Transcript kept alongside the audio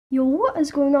Yo, what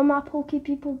is going on, my Poke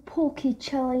people? Poke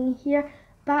Chilling here,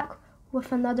 back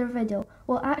with another video.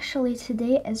 Well, actually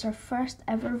today is our first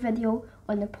ever video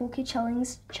on the Poke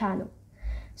Chilling's channel.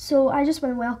 So I just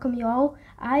want to welcome you all.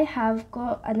 I have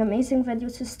got an amazing video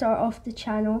to start off the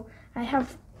channel. I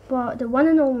have bought the one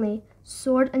and only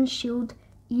Sword and Shield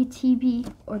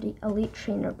ETB, or the Elite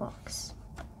Trainer box.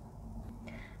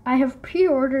 I have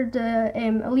pre-ordered the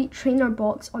Elite Trainer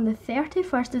box on the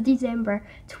 31st of December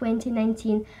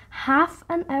 2019, half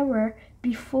an hour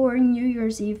before New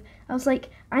Year's Eve. I was like,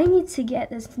 I need to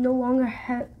get this. No wonder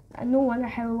how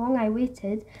long I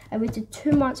waited. I waited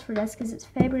 2 months for this because it's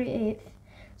February 8th.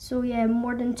 So yeah,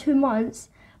 more than 2 months.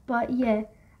 But yeah,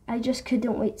 I just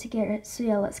couldn't wait to get it. So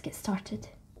yeah, let's get started.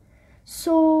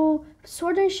 So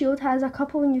Sword and Shield has a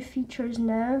couple of new features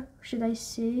now, should I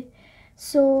say.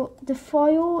 So the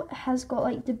foil has got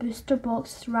like the booster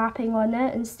box wrapping on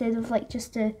it instead of like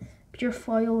just a pure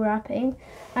foil wrapping.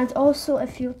 And also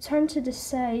if you turn to the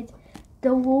side,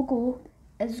 the logo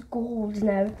is gold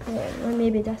now. Or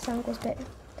maybe this angle's better.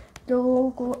 The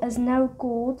logo is now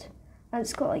gold and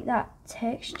it's got like that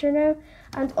texture now.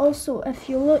 And also if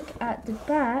you look at the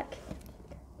back,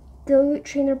 the Elite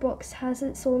Trainer box has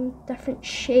its own different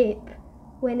shape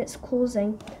when it's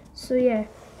closing. So yeah.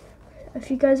 If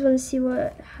you guys want to see what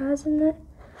it has in it,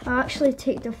 I'll actually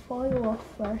take the foil off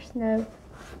first now.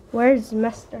 Where's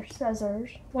Mr. Scissors?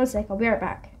 One sec, I'll be right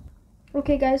back.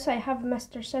 Okay guys, so I have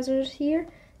Mr. Scissors here.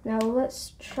 Now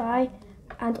let's try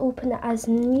and open it as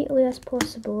neatly as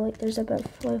possible. Like there's a bit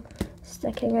of foil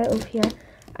sticking out of here.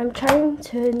 I'm trying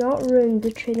to not ruin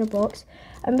the trainer box.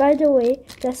 And by the way,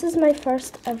 this is my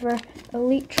first ever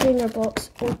Elite Trainer box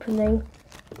opening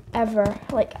ever.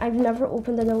 Like I've never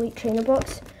opened an Elite Trainer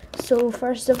box. So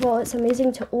first of all, it's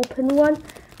amazing to open one,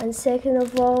 and second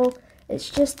of all, it's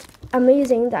just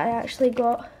amazing that I actually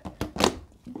got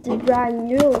the brand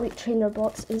new Elite Trainer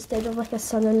box instead of like a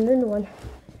Sun and Moon one.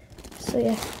 So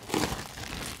yeah,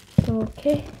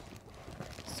 okay,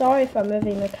 sorry if I'm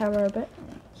moving the camera a bit.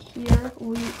 Here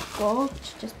we go,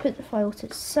 just put the file to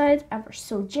the side ever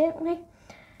so gently,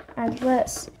 and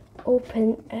let's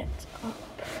open it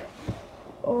up.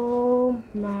 Oh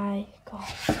my god.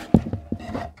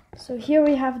 So here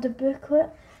we have the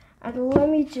booklet, and let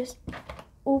me just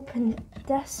open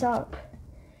this up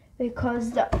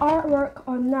because the artwork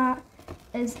on that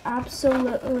is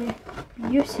absolutely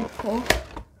beautiful.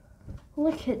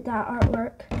 Look at that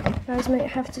artwork. You guys might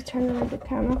have to turn around the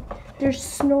camera. There's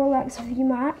Snorlax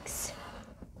VMAX,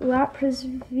 Lapras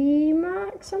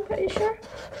VMAX, I'm pretty sure.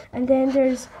 And then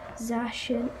there's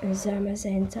Zacian and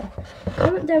Zamazenta.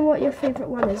 Comment down what your favourite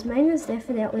one is. Mine is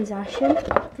definitely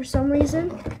Zacian for some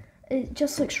reason. It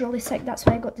just looks really sick, that's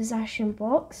why I got the Zacian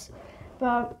box.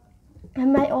 But I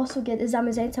might also get the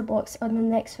Zamazenta box on the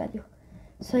next video.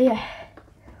 So yeah,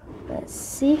 let's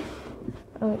see.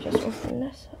 I'll just open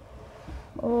this up.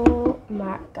 Oh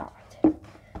my god.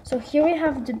 So here we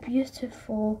have the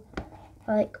beautiful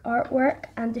like artwork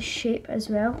and the shape as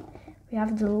well. We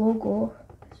have the logo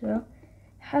as well.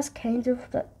 It has kind of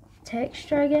the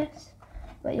texture, I guess.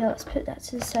 But yeah, let's put that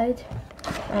to the side.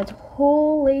 And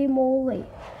holy moly.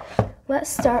 Let's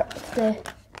start with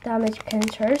the damage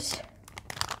counters.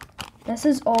 This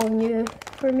is all new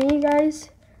for me, guys.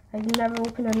 I've never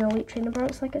opened an Elite Trainer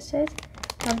box, like I said.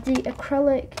 I have the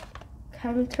acrylic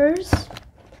counters.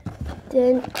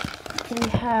 Then we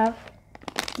have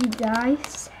the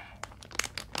dice.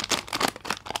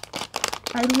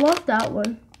 I love that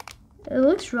one. It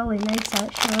looks really nice,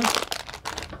 actually.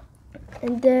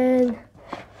 And then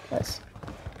let's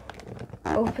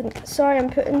open. Sorry, I'm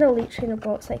putting the Elite Trainer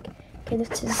box like kind of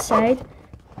to the side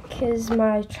because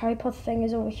my tripod thing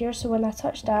is over here, so when I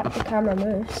touch that the camera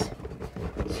moves.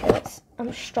 So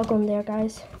I'm struggling there,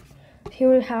 guys.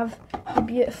 Here we have the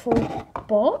beautiful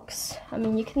box. I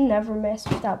mean, you can never mess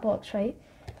with that box, right?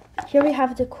 Here we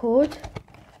have the code.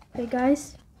 Okay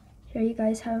guys, here you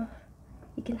guys have,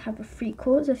 you can have a free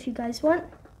code if you guys want.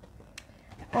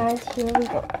 And here we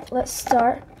go. Let's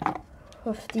start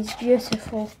with these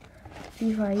beautiful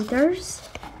dividers.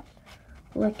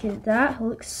 Look at that, it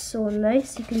looks so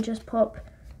nice. You can just pop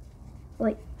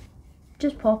on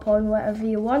whatever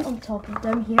you want on top of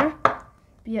them here.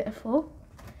 Beautiful.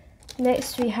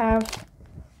 Next we have,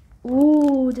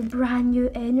 ooh, the brand new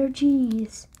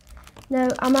energies. Now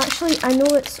I know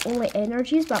it's only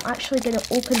energies, but I'm actually going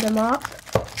to open them up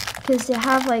because they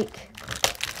have like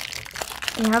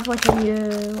a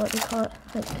new, what do you call it,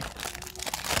 like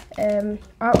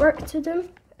artwork to them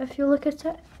if you look at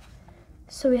it.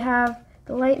 So we have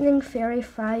the lightning, fairy,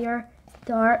 fire,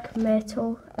 dark,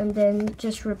 metal, and then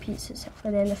just repeats itself.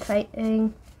 And then the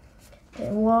fighting,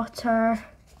 then water,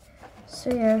 So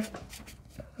yeah,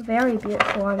 very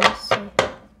beautiful, I must say.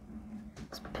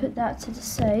 Let's put that to the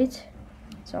side.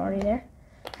 It's already there.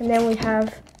 And then we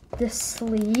have the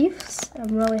sleeves.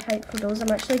 I'm really hyped for those.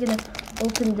 I'm actually going to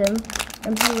open them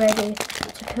and be ready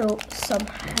to pull some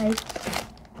hype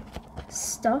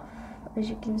stuff. As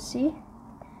you can see,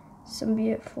 some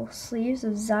beautiful sleeves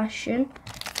of Zacian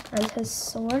and his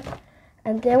sword.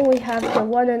 And then we have the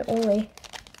one and only,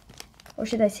 or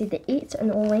should I say the 8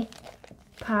 and only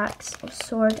packs of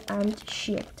sword and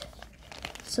shield.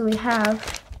 So we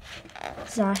have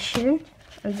Zacian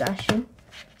and Zacian,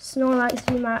 Snorlax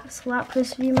VMAX,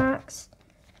 Lapras VMAX,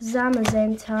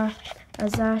 Zamazenta, a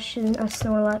Zacian, a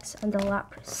Snorlax and a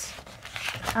Lapras.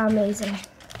 Amazing.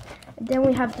 And then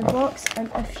we have the box,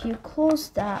 and if you close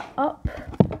that up,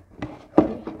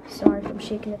 sorry if I'm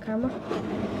shaking the camera,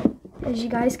 as you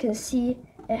guys can see,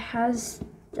 it has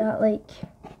that, like,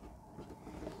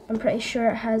 I'm pretty sure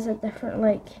it has a different,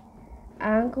 like,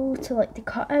 angle to, like, the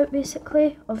cutout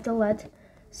basically of the lid.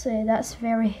 So yeah, that's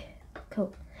very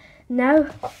cool. Now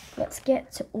let's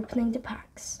get to opening the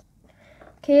packs.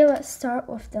 Okay, let's start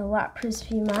with the Lapras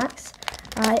VMAX.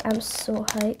 I am so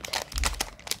hyped.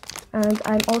 And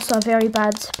I'm also a very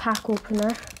bad pack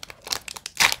opener.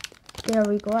 There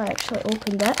we go, I actually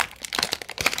opened it.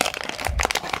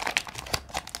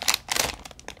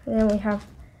 And then we have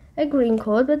a green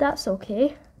code, but that's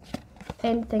okay.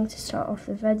 Anything to start off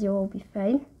the video will be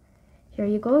fine. Here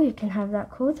you go, you can have that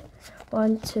code.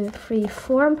 1, 2, 3,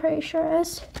 4, I'm pretty sure it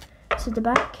is. To the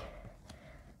back.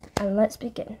 And let's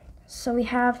begin. So we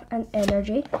have an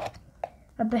energy,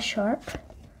 a Bisharp,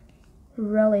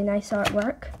 really nice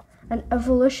artwork, an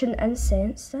evolution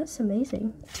incense, that's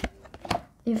amazing,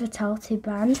 a vitality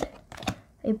band,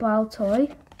 a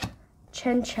Baltoy,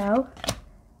 Chinchou,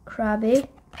 Krabby,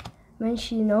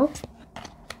 Minccino.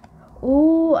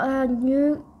 Oh, a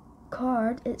new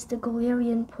card, it's the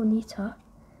Galarian Ponyta,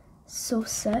 so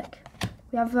sick.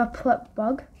 We have a Plip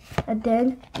Bug, and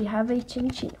then we have a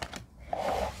Chinchino.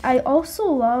 I also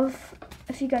love,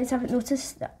 if you guys haven't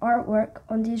noticed, the artwork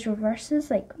on these reverses,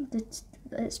 like,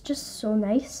 it's just so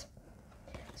nice.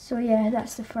 So yeah,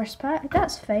 that's the first pack.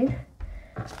 That's fine.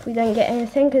 We didn't get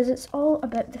anything because it's all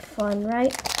about the fun,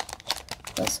 right?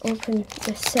 Let's open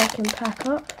the second pack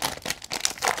up.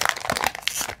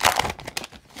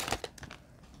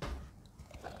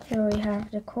 Here we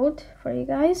have the code for you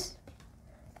guys.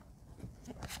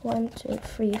 1, 2,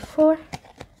 3, 4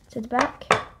 to the back.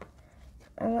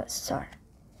 And let's start.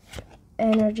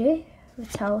 Energy,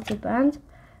 vitality band,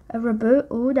 a reboot.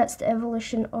 Oh, that's the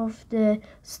evolution of the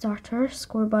starter,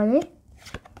 Scorbunny.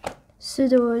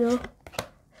 Sudowoodo,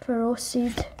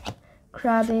 Ferocid,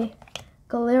 Krabby,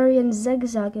 Galarian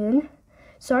Zigzagoon.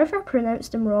 Sorry if I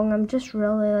pronounced them wrong, I'm just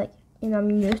really, like, you know, I'm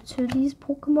new to these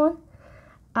Pokemon.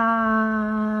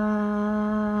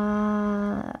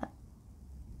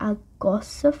 A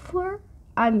Gossifleur?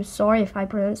 I'm sorry if I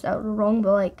pronounced that wrong,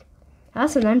 but, like,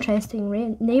 that's an interesting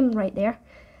name right there.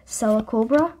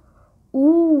 Silicobra.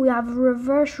 Ooh, we have a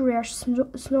reverse rare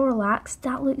Snorlax.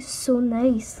 That looks so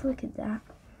nice. Look at that.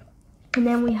 And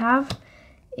then we have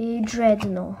a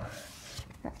Dreadnought.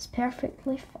 That's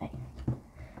perfectly fine.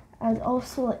 And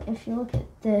also, if you look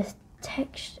at the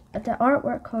text, the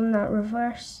artwork on that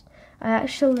reverse, I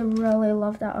actually really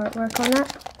love that artwork on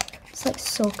that. It's like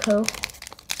so cool.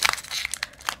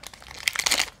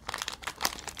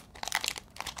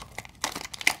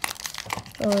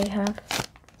 So we have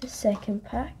the second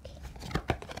pack,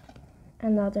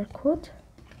 another code,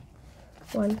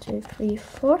 1, 2, 3,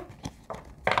 4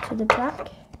 to the back.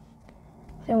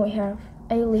 Then we have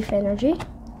a Leaf Energy,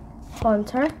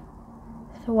 Haunter,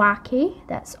 Thwackey,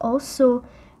 that's also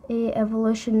a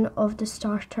evolution of the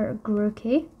starter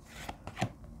Grookey,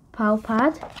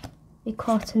 Palpad, a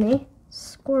Cottony,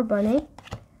 Scorbunny,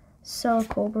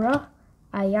 Silicobra,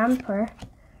 a Yamper,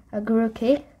 a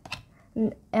Grookey,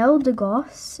 an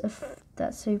Eldegoss, if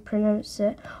that's how you pronounce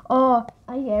it. Oh,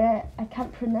 I get it. I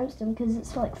can't pronounce them because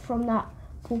it's like from that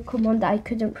Pokemon that I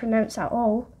couldn't pronounce at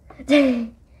all. The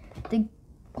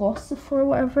Gossifleur or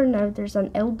whatever. Now there's an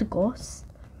Eldegoss.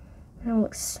 That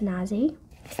looks snazzy.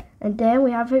 And then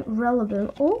we have it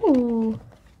Rillaboom. Oh,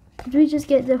 did we just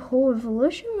get the whole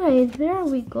evolution line? There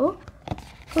we go.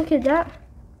 Look at that.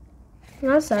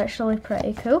 That's actually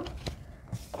pretty cool.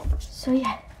 So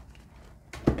yeah.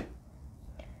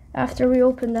 After we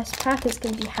open this pack, it's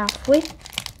going to be halfway.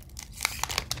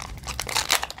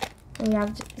 We have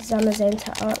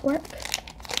Zamazenta artwork.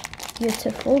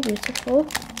 Beautiful, beautiful.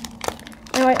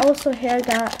 Now I also heard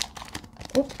that,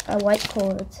 oh, a white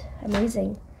code,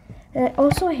 amazing. And I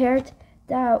also heard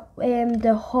that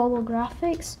the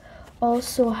holographics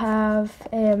also have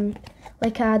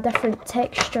like a different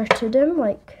texture to them,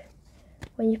 like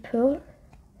when you pull it.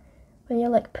 When you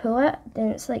like pull it, then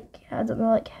it's like, I don't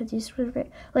know, like how do you describe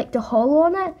it? Like the hollow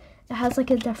on it, it has like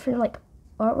a different like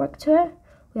artwork to it.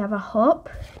 We have a hop,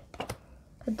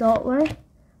 a dottler,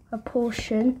 a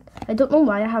potion. I don't know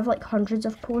why I have like hundreds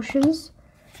of potions.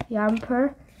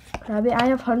 Yamper, Krabby. I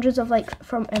have hundreds of like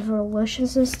from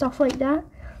evolutions and stuff like that.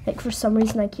 Like for some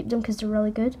reason I keep them because they're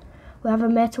really good. We have a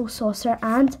metal saucer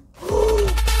and oh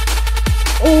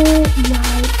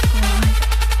my god,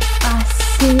 a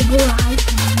Sableye.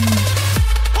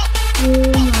 Oh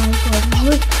my god,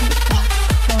 look at that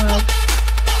card.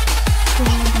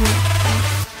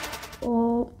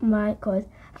 Oh my god.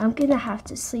 I'm gonna have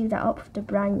to sleeve that up with the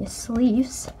brand new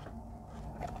sleeves.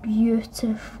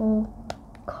 Beautiful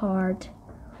card.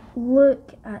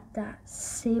 Look at that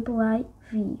Sableye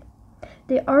V.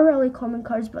 They are really common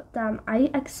cards, but damn,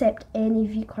 I accept any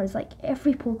V cards. Like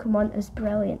every Pokemon is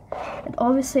brilliant. And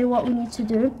obviously what we need to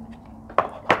do,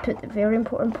 put the very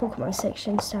important Pokemon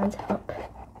section stand up.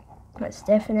 That's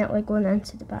definitely going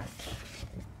into the back.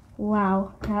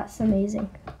 Wow, that's amazing.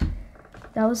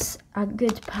 That was a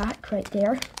good pack right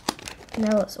there.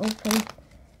 Now let's open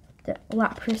the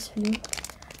Lapras V.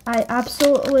 I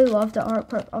absolutely love the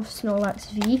artwork of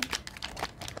Snorlax V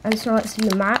and Snorlax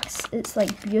V Max. It's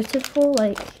like beautiful,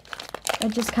 like I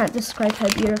just can't describe how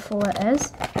beautiful it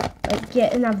is. Like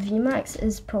getting a V Max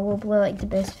is probably like the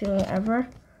best feeling ever.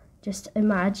 Just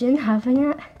imagine having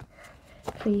it.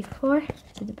 3, 4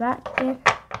 to the back again,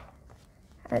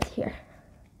 and here.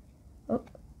 Oh,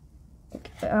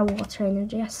 okay, a water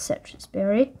energy, a citrus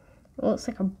berry. It looks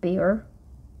like a bear.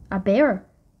 A bear?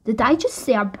 Did I just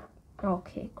say a?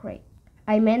 Okay, great.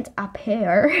 I meant a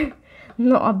pear,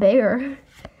 not a bear.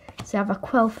 So I have a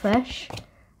Quillfish,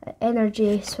 an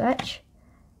energy switch,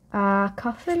 a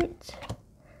Cuffant,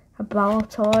 a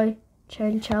Baltoy,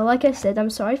 Chinchilla. Like I said, I'm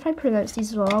sorry if I pronounce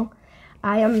these wrong.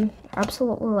 I am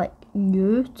absolutely like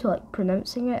new to like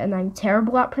pronouncing it, and I'm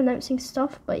terrible at pronouncing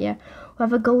stuff, but yeah. We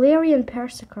have a Galarian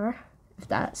Persiker, if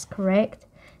that's correct.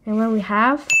 And when we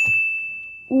have,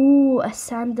 ooh, a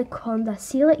Sandaconda.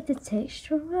 See like the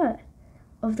texture of it,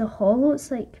 of the hollow, it's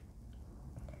like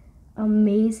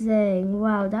amazing.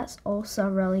 Wow, that's also a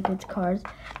really good card.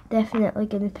 Definitely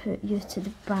gonna put you to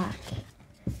the back.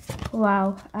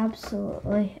 Wow,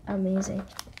 absolutely amazing.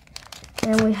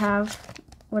 Then we have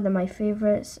one of my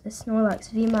favourites, a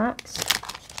Snorlax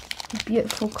VMAX.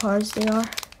 Beautiful cards they are.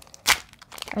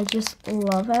 I just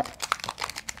love it.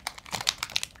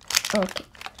 Okay,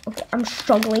 I'm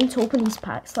struggling to open these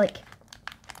packs. Like,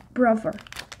 brother,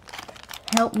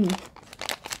 help me.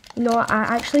 You know what, I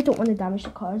actually don't want to damage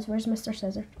the cards. Where's Mr.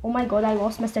 Scissors? Oh my god, I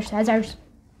lost Mr. Scissors.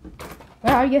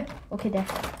 Where are you? Okay,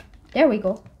 there we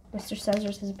go. Mr.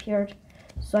 Scissors has appeared.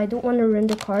 So I don't want to ruin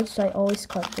the cards, so I always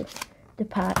cut the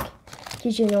pack.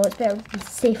 Because you know, it's better to be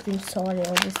safe than sorry,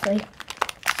 obviously.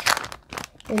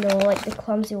 You know, like the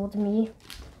clumsy old me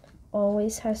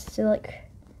always has to like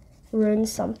ruin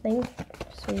something.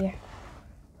 So yeah,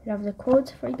 we have the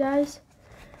code for you guys.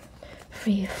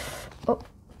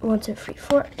 1, 2, 3,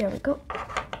 4. There we go.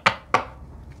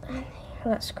 And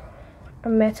let's go. A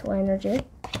Metal Energy,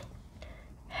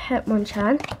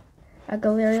 Hitmonchan, a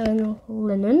Galarian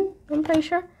Linen, I'm pretty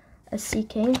sure, a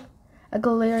Seaking, a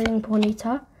Galarian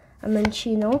Ponyta, a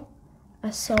Minccino, a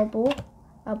Sobble,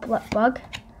 a Blipbug,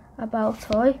 a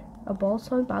Baltoy,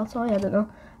 I don't know,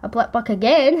 a Blipbug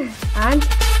again, and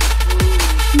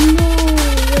no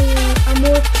way, a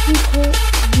Morpeko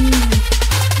V.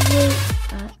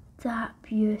 Look at that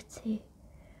beauty.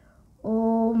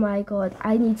 Oh my god,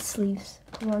 I need sleeves.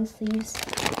 Come on, sleeves.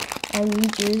 I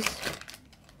need yous.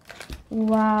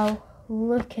 Wow,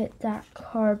 look at that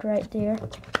card right there.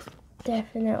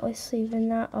 Definitely sleeving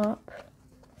that up.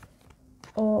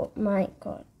 Oh my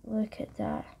god, look at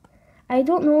that. I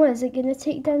don't know, is it going to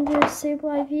take down the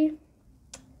Sableye V?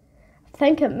 I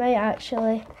think it might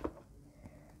actually.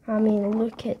 I mean,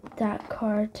 look at that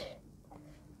card.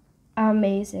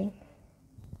 Amazing.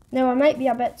 Now, I might be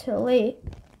a bit too late,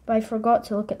 but I forgot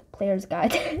to look at the player's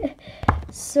guide.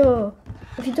 So,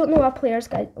 if you don't know what a player's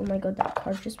guide... Oh my god, that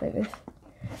card just went move.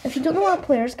 If you don't know what a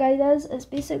player's guide is, it's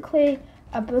basically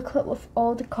a booklet with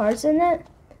all the cards in it.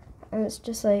 And it's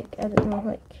just like, I don't know,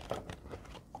 like...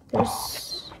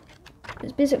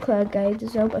 It's basically a guide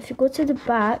as well, but if you go to the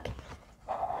back,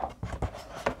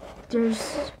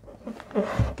 there's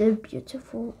the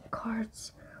beautiful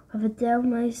cards. We have a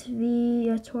Delmice V,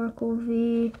 a Torkoal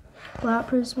V,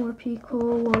 Lapras,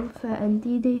 Morpeko, Wobbuffet, and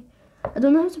Didi. I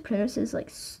don't know how to pronounce it, it's like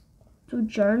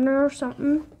Sojourner or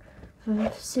something. We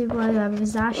have Sableye, we have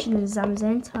Zacian and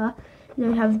Zamazenta. And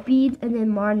then we have Bead and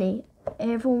then Marnie.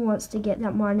 everyone wants to get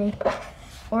that Marnie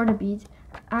or the bead.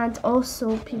 And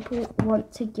also people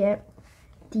want to get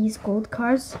these gold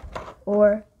cards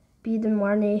or bead and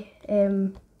Marnie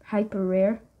hyper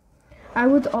rare. I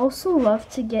would also love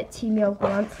to get T-Mail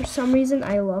Grant for some reason.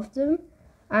 I love them.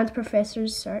 And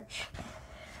Professor's Search.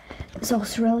 It's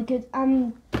also really good.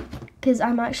 Because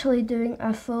I'm actually doing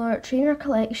a full art trainer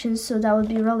collection, so that would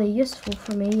be really useful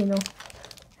for me, you know.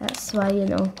 That's why, you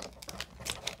know,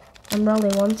 I'm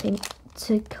really wanting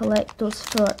to collect those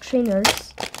full art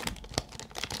trainers.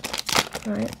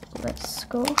 Right, let's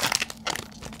go.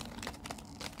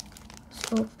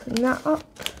 Let's open that up.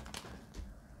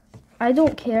 I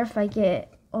don't care if I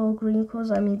get all green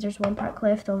codes. I mean, there's one pack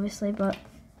left, obviously, but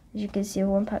as you can see,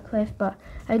 one pack left. But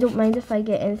I don't mind if I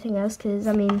get anything else, because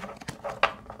I mean,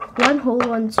 one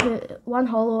holo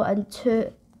and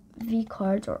two V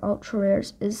cards or ultra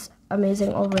rares is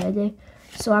amazing already.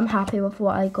 So I'm happy with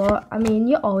what I got. I mean,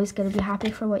 you're always gonna be happy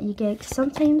for what you get, 'cause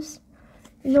sometimes,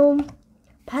 you know,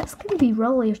 packs can be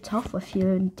really tough with you,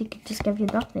 and they could just give you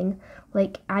nothing.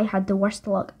 Like, I had the worst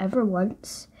luck ever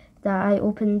once. That I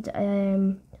opened,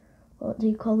 what do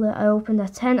you call it? I opened a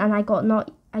tin and I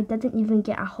didn't even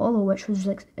get a holo, which was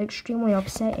extremely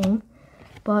upsetting.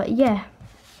 But yeah,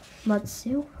 Mud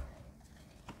Seal.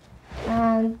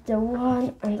 And the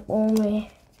one and only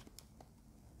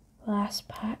last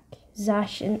pack,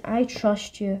 Zacian, I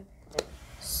trust you.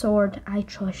 Sword, I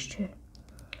trust you.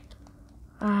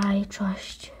 I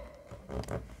trust you.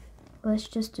 Let's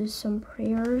just do some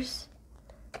prayers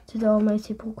to the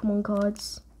almighty Pokemon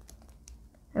gods.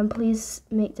 And please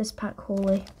make this pack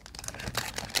holy.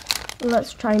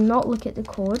 Let's try not look at the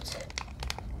code.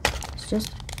 It's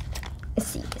just,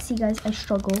 see guys, I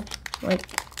struggle. Like,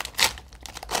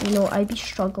 you know, I be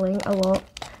struggling a lot.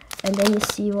 And then you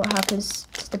see what happens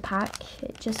to the pack.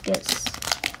 It just gets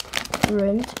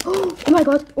ruined. Oh my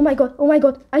god, oh my god, oh my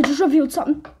god. I just revealed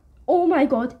something. Oh my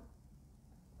god.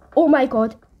 Oh my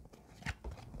god.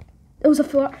 It was a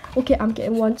 4. Okay, I'm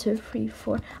getting 1, 2, 3,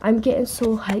 4. I'm getting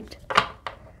so hyped.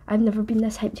 I've never been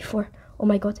this hyped before. Oh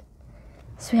my god.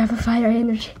 So we have a fire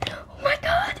energy. Oh my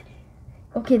god.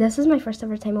 Okay, this is my first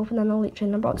ever time opening an elite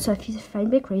trainer box, so if you find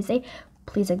me crazy,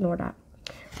 please ignore that.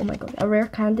 Oh my god. A rare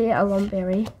candy, a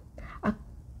Lumberry, a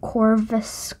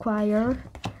Corvisquire.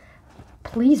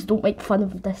 Please don't make fun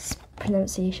of this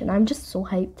pronunciation. I'm just so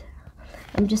hyped.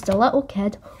 I'm just a little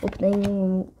kid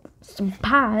opening some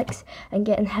packs and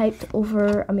getting hyped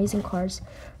over amazing cards.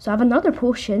 So I have another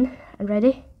potion. And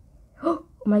ready? Oh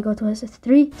my god, what is this?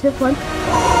 3, 2, 1.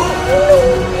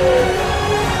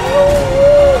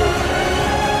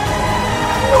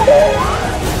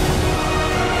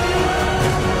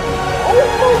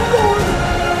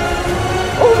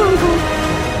 Oh my god!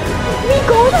 We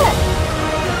got it!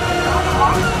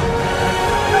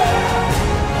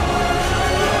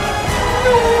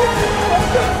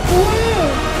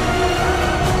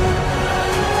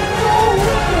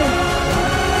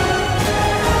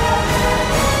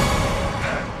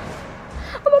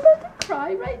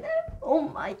 Right now. Oh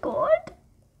my god.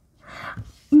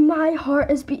 My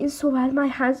heart is beating so bad. My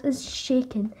hands is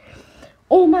shaking.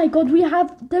 Oh my god, we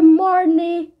have the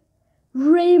Marnie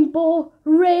Rainbow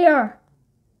Rare.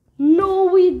 No,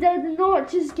 we did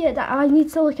not just get that. I need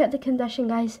to look at the condition,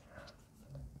 guys.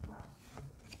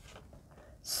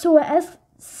 So it is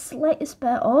slightest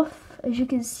bit off, as you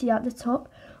can see at the top.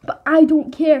 But I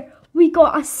don't care. We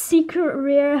got a secret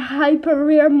rare, hyper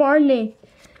rare Marnie.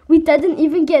 We didn't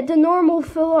even get the normal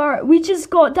full art. We just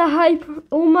got the hyper.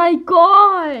 Oh my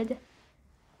god.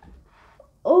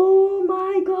 Oh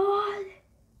my god.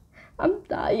 I'm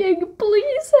dying.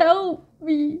 Please help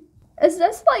me. Is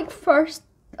this like first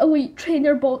elite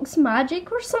trainer box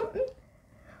magic or something?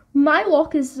 My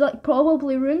luck is like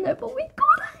probably ruined it, but we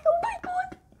got it. Oh my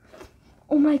god.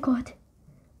 Oh my god.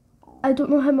 I don't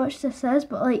know how much this is,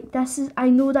 but like this is, I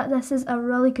know that this is a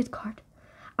really good card.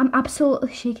 I'm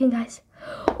absolutely shaking, guys.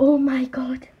 Oh my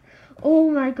god. Oh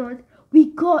my god. We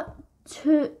got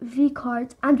 2 V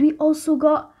cards and we also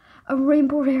got a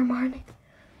Rainbow Rare Marnie.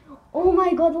 Oh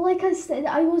my god, like I said,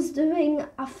 I was doing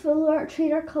a full art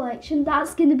trainer collection.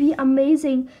 That's going to be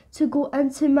amazing to go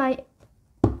into my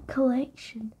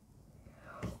collection.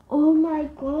 Oh my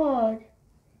god.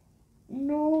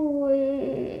 No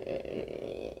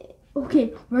way.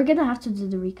 Okay, we're going to have to do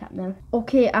the recap now.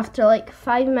 Okay, after like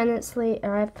 5 minutes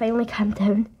later, I finally calmed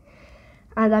down.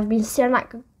 And I've been staring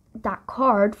at that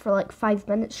card for like 5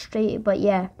 minutes straight. But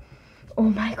yeah. Oh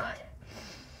my god.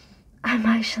 I'm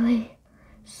actually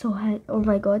so hyped. Oh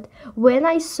my god. When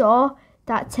I saw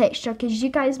that texture, because you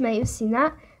guys might have seen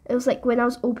that. It was like when I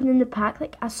was opening the pack,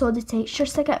 like I saw the texture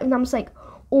stick out and I was like,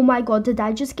 Oh my god, did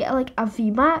I just get like a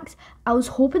VMAX? I was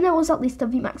hoping it was at least a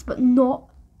VMAX, but not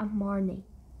a Marnie.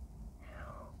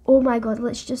 Oh my god,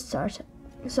 let's just start.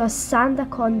 So a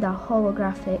Sandaconda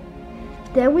holographic.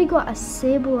 Then we got a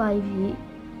Sable IV.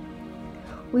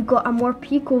 We got a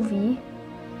Morpeko V.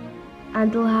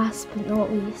 And last but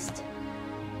not least,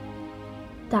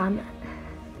 damn it,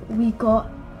 we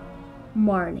got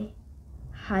Marnie.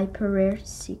 Hyper rare,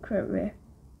 secret rare.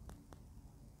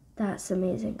 That's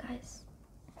amazing, guys.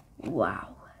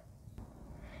 Wow.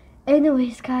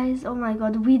 Anyways, guys, oh my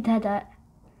god, we did it.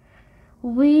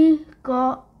 We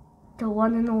got the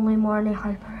one and only Marnie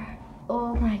hyper rare.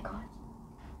 Oh my god.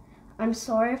 I'm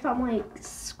sorry if I'm like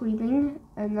screaming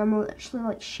and I'm literally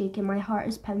like shaking. My heart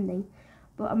is pounding.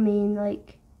 But I mean,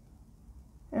 like,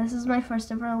 this is my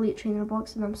first ever Elite Trainer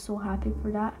box and I'm so happy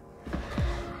for that.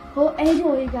 Well,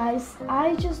 anyway, guys,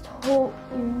 I just hope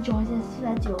you enjoyed this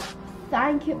video.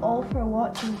 Thank you all for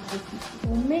watching.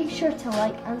 Make sure to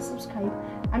like and subscribe.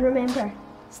 And remember,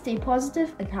 stay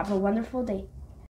positive and have a wonderful day.